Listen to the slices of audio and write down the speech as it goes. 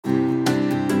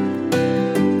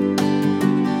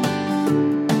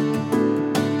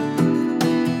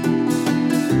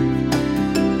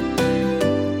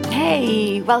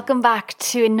Welcome back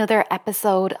to another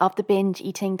episode of the Binge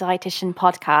Eating Dietitian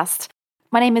podcast.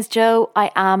 My name is Jo. I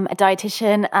am a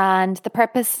dietitian, and the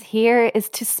purpose here is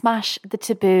to smash the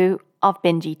taboo of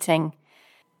binge eating.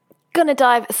 Gonna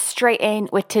dive straight in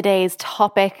with today's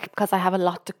topic because I have a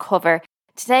lot to cover.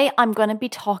 Today I'm going to be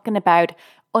talking about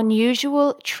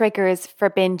unusual triggers for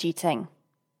binge eating.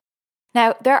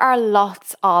 Now, there are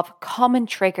lots of common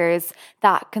triggers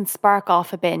that can spark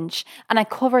off a binge, and I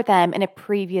covered them in a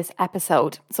previous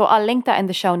episode. So I'll link that in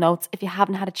the show notes if you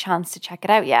haven't had a chance to check it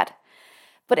out yet.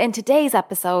 But in today's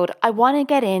episode, I want to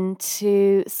get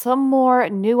into some more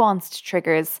nuanced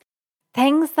triggers,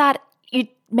 things that you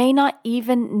may not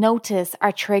even notice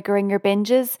are triggering your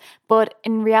binges, but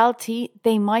in reality,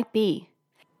 they might be.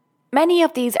 Many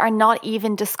of these are not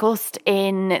even discussed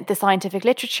in the scientific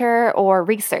literature or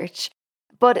research.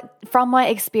 But from my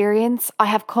experience, I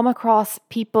have come across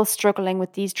people struggling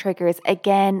with these triggers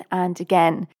again and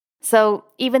again. So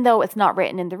even though it's not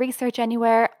written in the research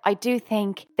anywhere, I do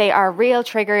think they are real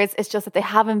triggers. It's just that they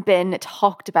haven't been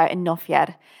talked about enough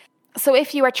yet. So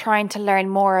if you are trying to learn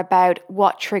more about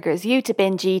what triggers you to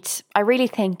binge eat, I really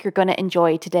think you're going to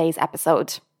enjoy today's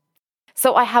episode.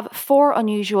 So I have 4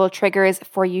 unusual triggers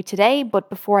for you today, but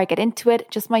before I get into it,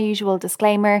 just my usual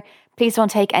disclaimer, please don't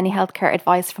take any healthcare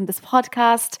advice from this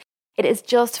podcast. It is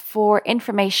just for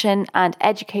information and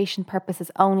education purposes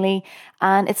only,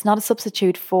 and it's not a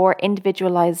substitute for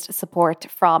individualized support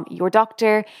from your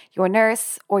doctor, your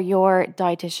nurse, or your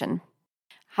dietitian.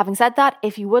 Having said that,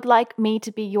 if you would like me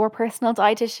to be your personal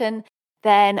dietitian,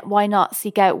 then why not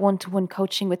seek out one-to-one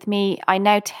coaching with me? I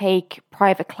now take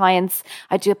private clients.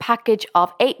 I do a package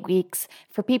of 8 weeks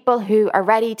for people who are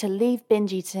ready to leave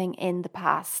binge eating in the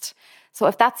past. So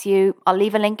if that's you, I'll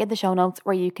leave a link in the show notes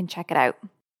where you can check it out.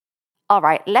 All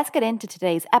right, let's get into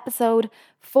today's episode.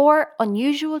 4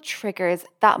 unusual triggers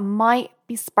that might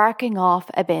be sparking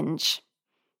off a binge.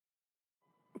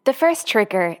 The first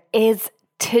trigger is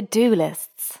to-do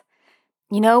lists.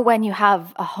 You know, when you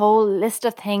have a whole list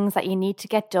of things that you need to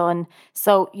get done,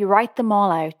 so you write them all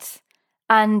out.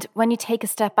 And when you take a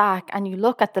step back and you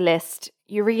look at the list,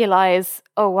 you realize,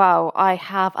 oh wow, I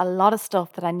have a lot of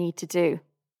stuff that I need to do.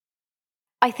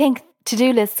 I think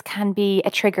to-do lists can be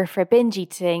a trigger for binge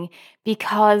eating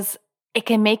because it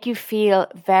can make you feel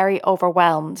very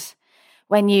overwhelmed.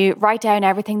 When you write down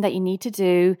everything that you need to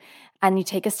do and you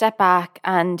take a step back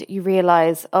and you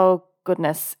realize, oh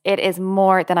goodness, it is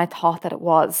more than I thought that it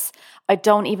was. I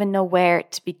don't even know where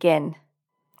to begin.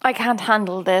 I can't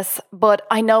handle this, but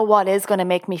I know what is going to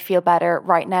make me feel better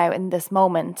right now in this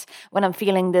moment when I'm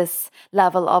feeling this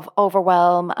level of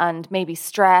overwhelm and maybe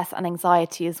stress and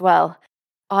anxiety as well.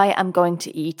 I am going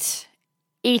to eat.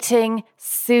 Eating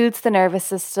soothes the nervous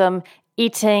system.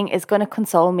 Eating is going to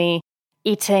console me.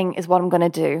 Eating is what I'm going to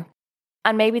do.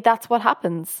 And maybe that's what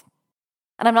happens.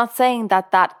 And I'm not saying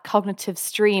that cognitive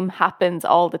stream happens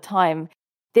all the time.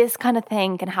 This kind of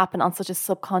thing can happen on such a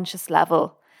subconscious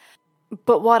level.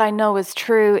 But what I know is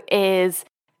true is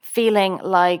feeling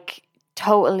like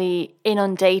totally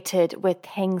inundated with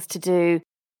things to do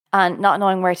and not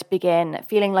knowing where to begin,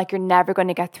 feeling like you're never going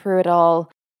to get through it all.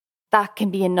 That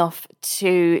can be enough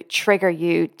to trigger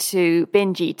you to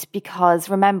binge eat because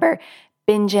remember,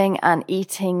 binging and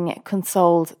eating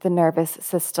consoles the nervous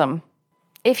system.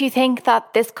 If you think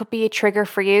that this could be a trigger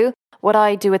for you, what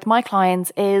I do with my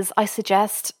clients is I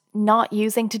suggest not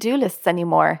using to-do lists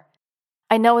anymore.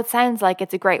 I know it sounds like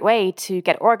it's a great way to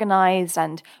get organized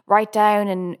and write down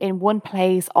in one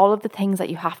place all of the things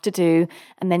that you have to do,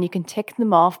 and then you can tick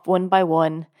them off one by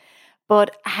one.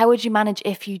 But how would you manage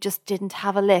if you just didn't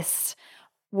have a list?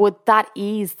 Would that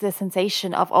ease the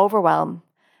sensation of overwhelm?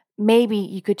 Maybe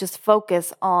you could just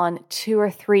focus on 2 or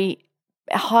 3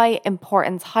 high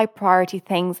importance, high priority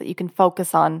things that you can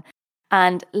focus on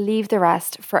and leave the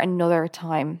rest for another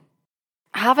time.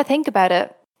 Have a think about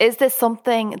it. Is this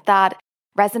something that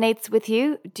resonates with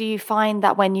you? Do you find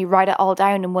that when you write it all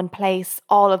down in one place,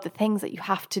 all of the things that you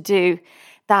have to do,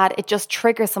 that it just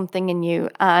triggers something in you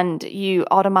and you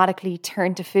automatically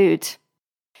turn to food?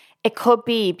 It could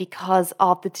be because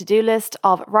of the to-do list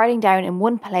of writing down in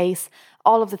one place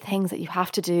all of the things that you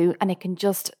have to do, and it can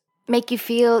just make you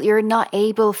feel you're not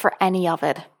able for any of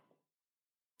it.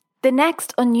 The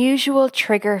next unusual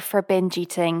trigger for binge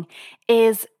eating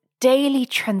is daily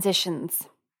transitions.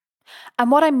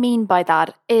 And what I mean by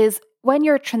that is when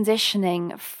you're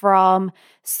transitioning from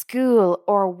school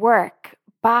or work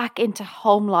back into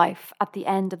home life at the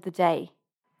end of the day,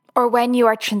 or when you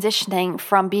are transitioning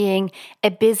from being a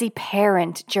busy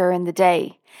parent during the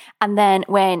day, and then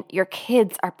when your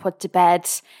kids are put to bed,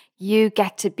 you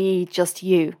get to be just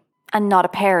you and not a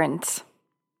parent.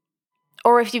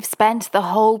 Or if you've spent the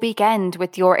whole weekend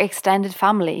with your extended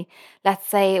family, let's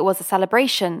say it was a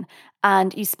celebration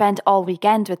and you spent all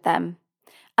weekend with them.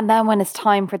 And then when it's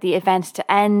time for the event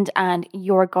to end and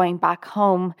you're going back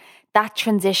home, that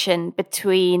transition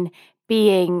between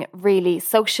being really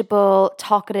sociable,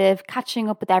 talkative, catching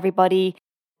up with everybody,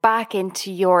 back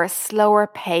into your slower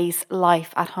pace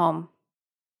life at home.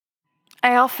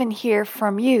 I often hear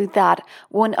from you that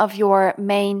one of your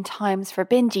main times for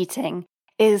binge eating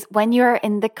is when you're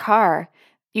in the car,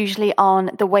 usually on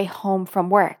the way home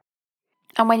from work.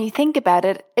 And when you think about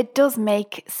it, it does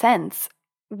make sense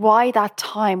why that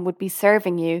time would be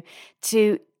serving you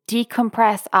to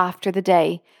decompress after the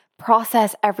day,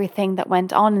 process everything that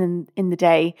went on in the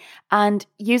day, and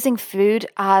using food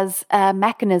as a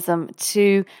mechanism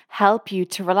to help you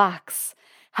to relax,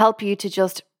 help you to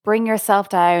just bring yourself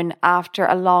down after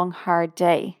a long, hard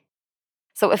day.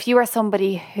 So if you are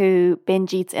somebody who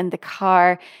binge eats in the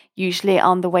car, usually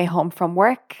on the way home from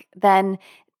work, then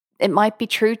it might be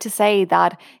true to say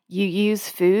that you use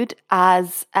food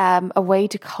as a way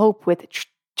to cope with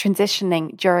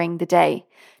transitioning during the day,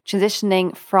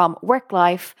 transitioning from work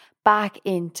life back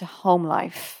into home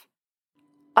life.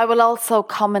 I will also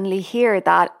commonly hear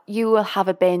that you will have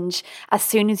a binge as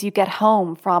soon as you get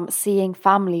home from seeing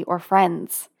family or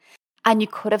friends. And you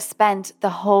could have spent the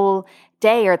whole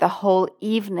day or the whole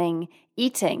evening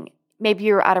eating. Maybe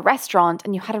you were at a restaurant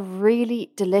and you had a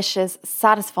really delicious,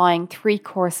 satisfying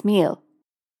 3-course meal.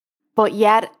 But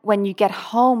yet, when you get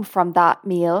home from that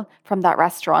meal, from that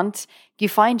restaurant, you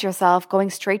find yourself going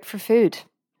straight for food.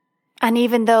 And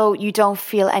even though you don't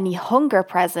feel any hunger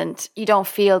present, you don't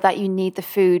feel that you need the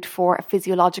food for a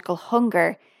physiological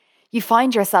hunger, you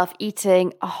find yourself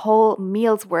eating a whole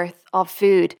meal's worth of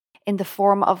food in the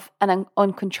form of an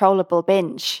uncontrollable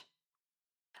binge.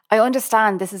 I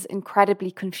understand this is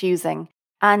incredibly confusing,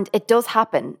 and it does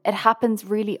happen. It happens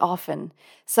really often.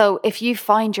 So if you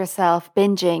find yourself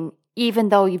binging, even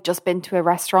though you've just been to a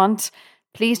restaurant,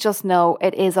 please just know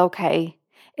it is okay.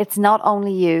 It's not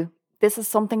only you. This is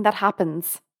something that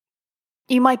happens.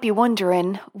 You might be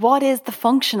wondering, what is the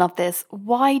function of this?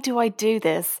 Why do I do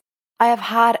this? I have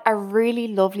had a really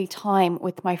lovely time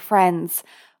with my friends.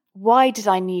 Why did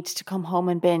I need to come home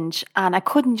and binge? And I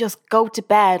couldn't just go to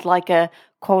bed like a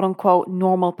quote unquote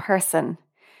normal person.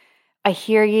 I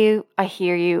hear you, I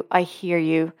hear you, I hear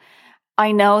you.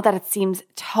 I know that it seems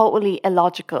totally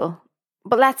illogical,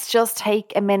 but let's just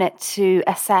take a minute to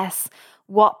assess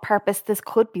what purpose this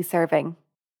could be serving.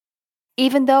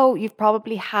 Even though you've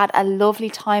probably had a lovely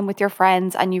time with your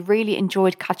friends and you really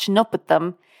enjoyed catching up with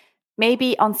them,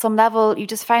 maybe on some level you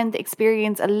just found the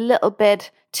experience a little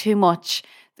bit too much.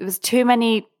 There was too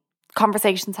many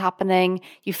conversations happening.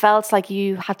 You felt like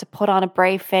you had to put on a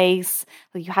brave face,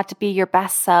 like you had to be your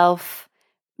best self.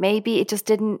 Maybe it just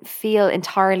didn't feel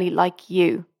entirely like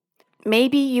you.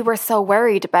 Maybe you were so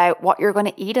worried about what you're going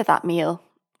to eat at that meal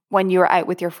when you were out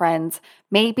with your friends.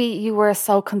 Maybe you were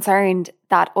so concerned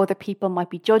that other people might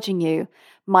be judging you,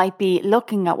 might be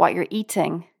looking at what you're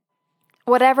eating.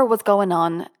 Whatever was going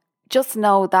on, just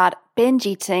know that binge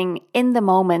eating in the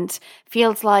moment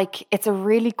feels like it's a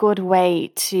really good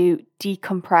way to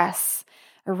decompress,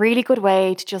 a really good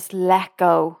way to just let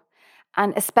go.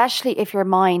 And especially if your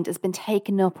mind has been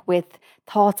taken up with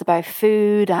thoughts about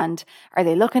food and are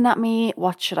they looking at me?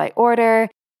 What should I order?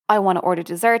 I want to order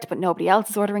dessert, but nobody else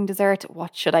is ordering dessert.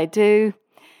 What should I do?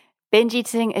 Binge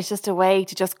eating is just a way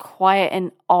to just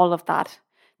quieten all of that.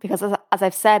 Because as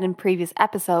I've said in previous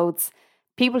episodes,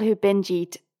 people who binge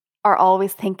eat are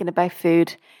always thinking about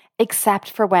food, except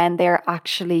for when they're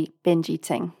actually binge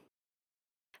eating.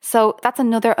 So that's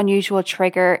another unusual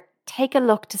trigger. Take a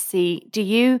look to see, do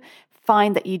you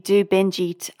find that you do binge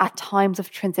eat at times of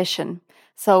transition?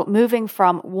 So moving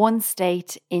from one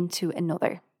state into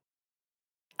another.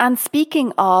 And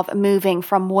speaking of moving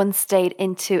from one state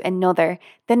into another,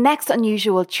 the next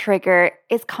unusual trigger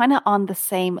is kind of on the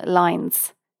same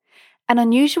lines. An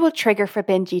unusual trigger for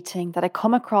binge eating that I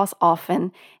come across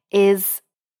often is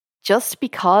just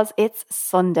because it's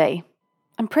Sunday.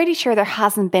 I'm pretty sure there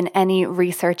hasn't been any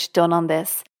research done on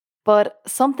this, but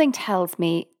something tells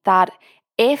me that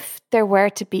if there were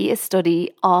to be a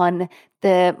study on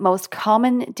the most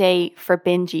common day for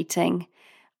binge eating,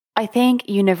 I think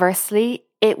universally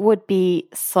it would be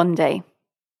Sunday.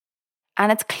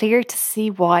 And it's clear to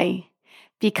see why.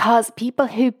 Because people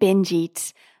who binge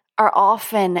eat are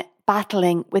often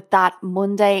battling with that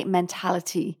Monday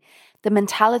mentality. The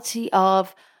mentality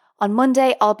of, on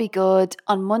Monday I'll be good,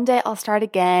 on Monday I'll start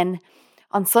again,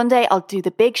 on Sunday I'll do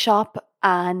the big shop,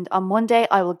 and on Monday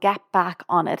I will get back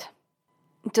on it.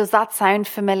 Does that sound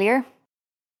familiar?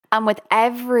 And with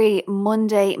every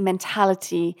Monday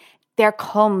mentality, there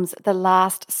comes the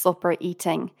Last Supper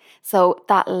eating. So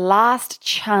that last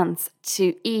chance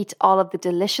to eat all of the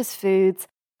delicious foods,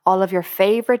 all of your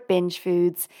favorite binge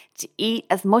foods, to eat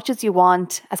as much as you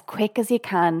want, as quick as you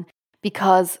can,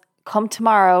 because come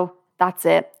tomorrow, that's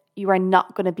it. You are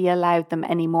not going to be allowed them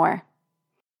anymore.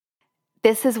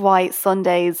 This is why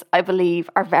Sundays, I believe,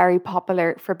 are very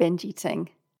popular for binge eating.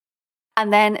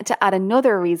 And then to add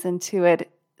another reason to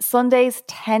it, Sundays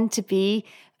tend to be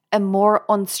a more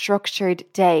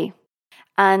unstructured day.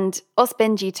 And us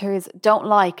binge eaters don't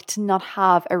like to not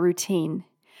have a routine.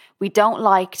 We don't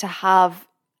like to have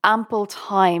ample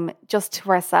time just to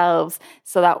ourselves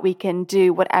so that we can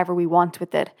do whatever we want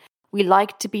with it. We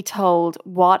like to be told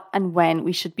what and when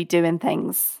we should be doing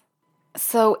things.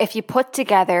 So if you put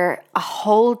together a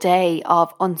whole day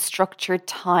of unstructured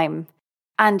time,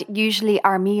 and usually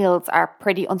our meals are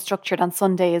pretty unstructured on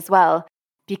Sunday as well,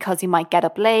 because you might get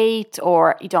up late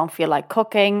or you don't feel like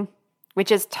cooking,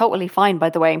 which is totally fine, by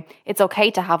the way. It's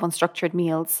okay to have unstructured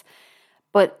meals.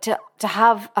 But to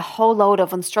have a whole load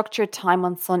of unstructured time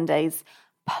on Sundays,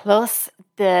 plus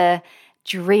the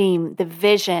dream, the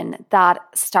vision that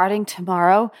starting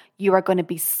tomorrow, you are going to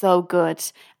be so good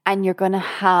and you're going to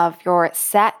have your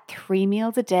set 3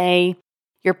 meals a day.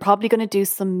 You're probably going to do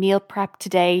some meal prep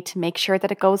today to make sure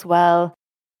that it goes well.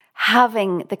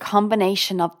 Having the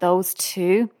combination of those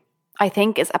two, I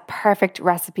think, is a perfect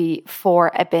recipe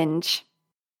for a binge.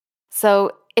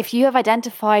 So if you have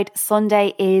identified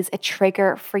Sunday is a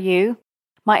trigger for you,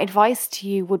 my advice to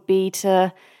you would be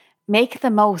to make the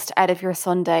most out of your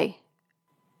Sunday.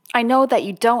 I know that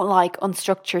you don't like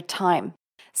unstructured time.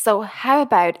 So how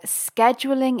about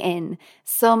scheduling in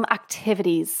some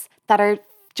activities that are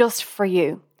just for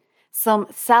you, some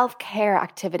self-care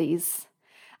activities,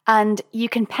 and you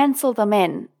can pencil them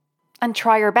in and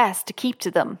try your best to keep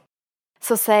to them.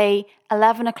 So say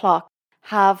 11 o'clock,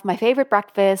 have my favourite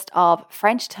breakfast of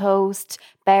French toast,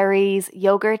 berries,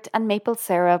 yogurt and maple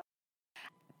syrup.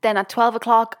 Then at 12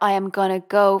 o'clock, I am going to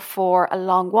go for a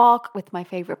long walk with my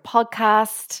favourite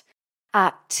podcast.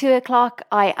 At 2 o'clock,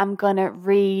 I am going to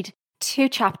read 2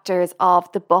 chapters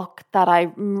of the book that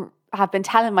I have been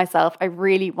telling myself I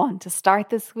really want to start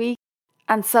this week,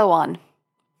 and so on.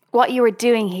 What you are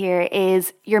doing here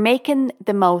is you're making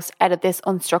the most out of this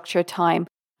unstructured time,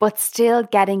 but still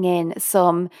getting in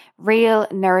some real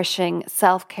nourishing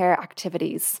self-care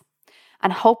activities.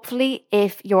 And hopefully,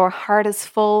 if your heart is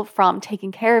full from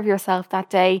taking care of yourself that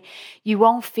day, you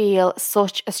won't feel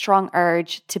such a strong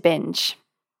urge to binge.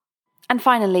 And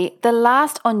finally, the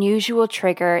last unusual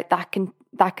trigger that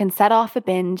can set off a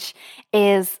binge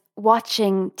is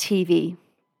watching TV.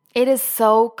 It is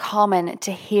so common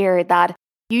to hear that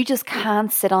you just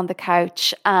can't sit on the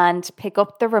couch and pick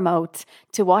up the remote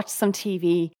to watch some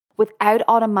TV without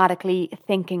automatically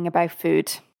thinking about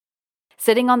food.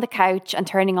 Sitting on the couch and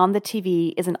turning on the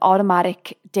TV is an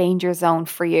automatic danger zone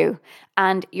for you,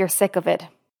 and you're sick of it.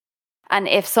 And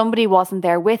if somebody wasn't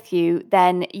there with you,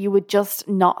 then you would just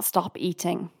not stop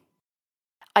eating.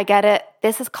 I get it.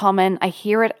 This is common. I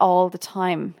hear it all the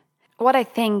time. What I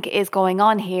think is going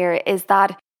on here is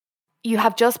that you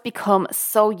have just become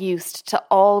so used to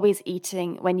always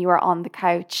eating when you are on the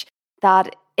couch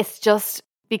that it's just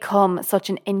become such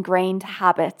an ingrained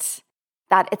habit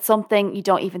that it's something you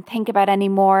don't even think about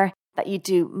anymore, that you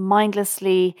do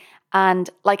mindlessly. And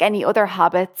like any other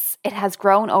habits, it has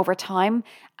grown over time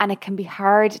and it can be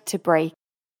hard to break.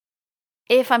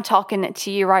 If I'm talking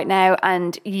to you right now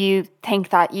and you think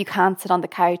that you can't sit on the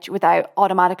couch without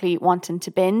automatically wanting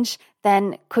to binge,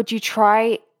 then could you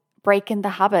try breaking the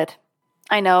habit?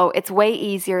 I know it's way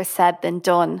easier said than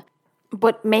done,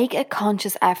 but make a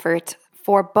conscious effort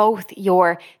for both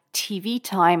your TV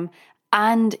time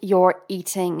and your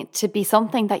eating to be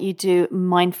something that you do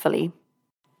mindfully.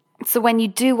 So when you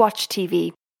do watch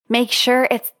TV, make sure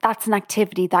that's an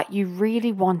activity that you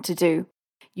really want to do.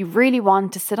 You really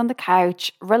want to sit on the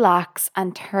couch, relax,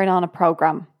 and turn on a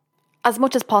program. As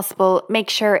much as possible, make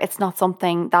sure it's not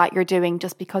something that you're doing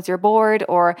just because you're bored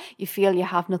or you feel you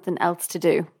have nothing else to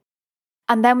do.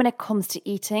 And then when it comes to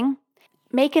eating,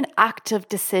 make an active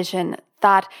decision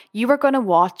that you are going to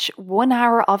watch 1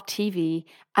 hour of TV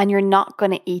and you're not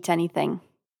going to eat anything.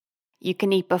 You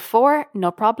can eat before,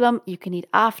 no problem. You can eat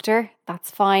after,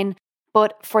 that's fine.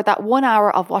 But for that 1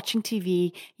 hour of watching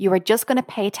TV, you are just going to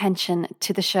pay attention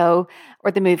to the show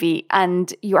or the movie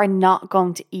and you are not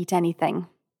going to eat anything.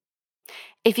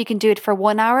 If you can do it for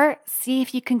 1 hour, see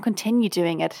if you can continue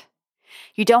doing it.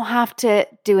 You don't have to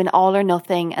do an all or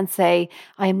nothing and say,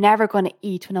 I am never going to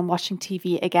eat when I'm watching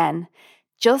TV again.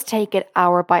 Just take it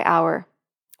hour by hour.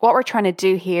 What we're trying to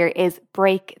do here is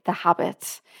break the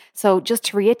habit. So just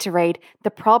to reiterate,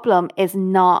 the problem is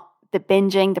not the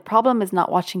binging, the problem is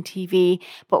not watching TV,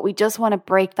 but we just want to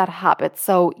break that habit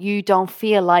so you don't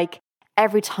feel like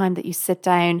every time that you sit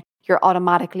down, you're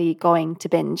automatically going to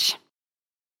binge.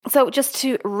 So just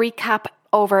to recap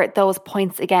over those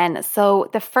points again. So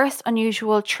the first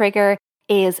unusual trigger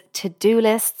is to-do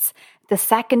lists. The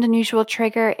second unusual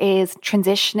trigger is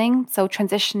transitioning. So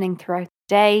transitioning throughout the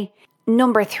day.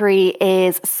 Number 3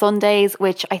 is Sundays,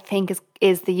 which I think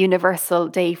is the universal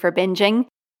day for binging.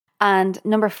 And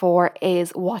number 4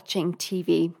 is watching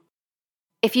TV.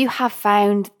 If you have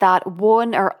found that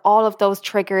one or all of those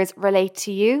triggers relate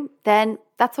to you, then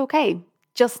that's okay.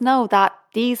 Just know that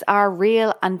these are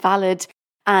real and valid,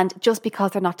 and just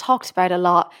because they're not talked about a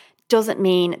lot doesn't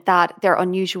mean that they're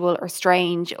unusual or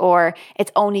strange or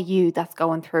it's only you that's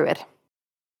going through it.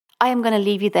 I am going to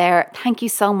leave you there. Thank you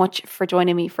so much for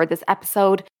joining me for this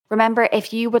episode. Remember,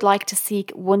 if you would like to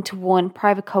seek one-to-one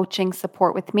private coaching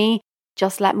support with me,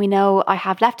 just let me know. I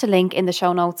have left a link in the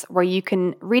show notes where you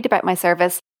can read about my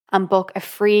service and book a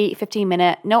free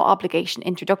 15-minute, no obligation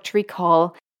introductory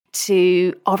call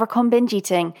to overcome binge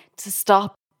eating, to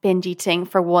stop binge eating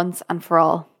for once and for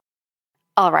all.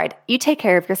 All right, you take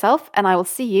care of yourself, and I will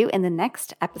see you in the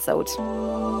next episode.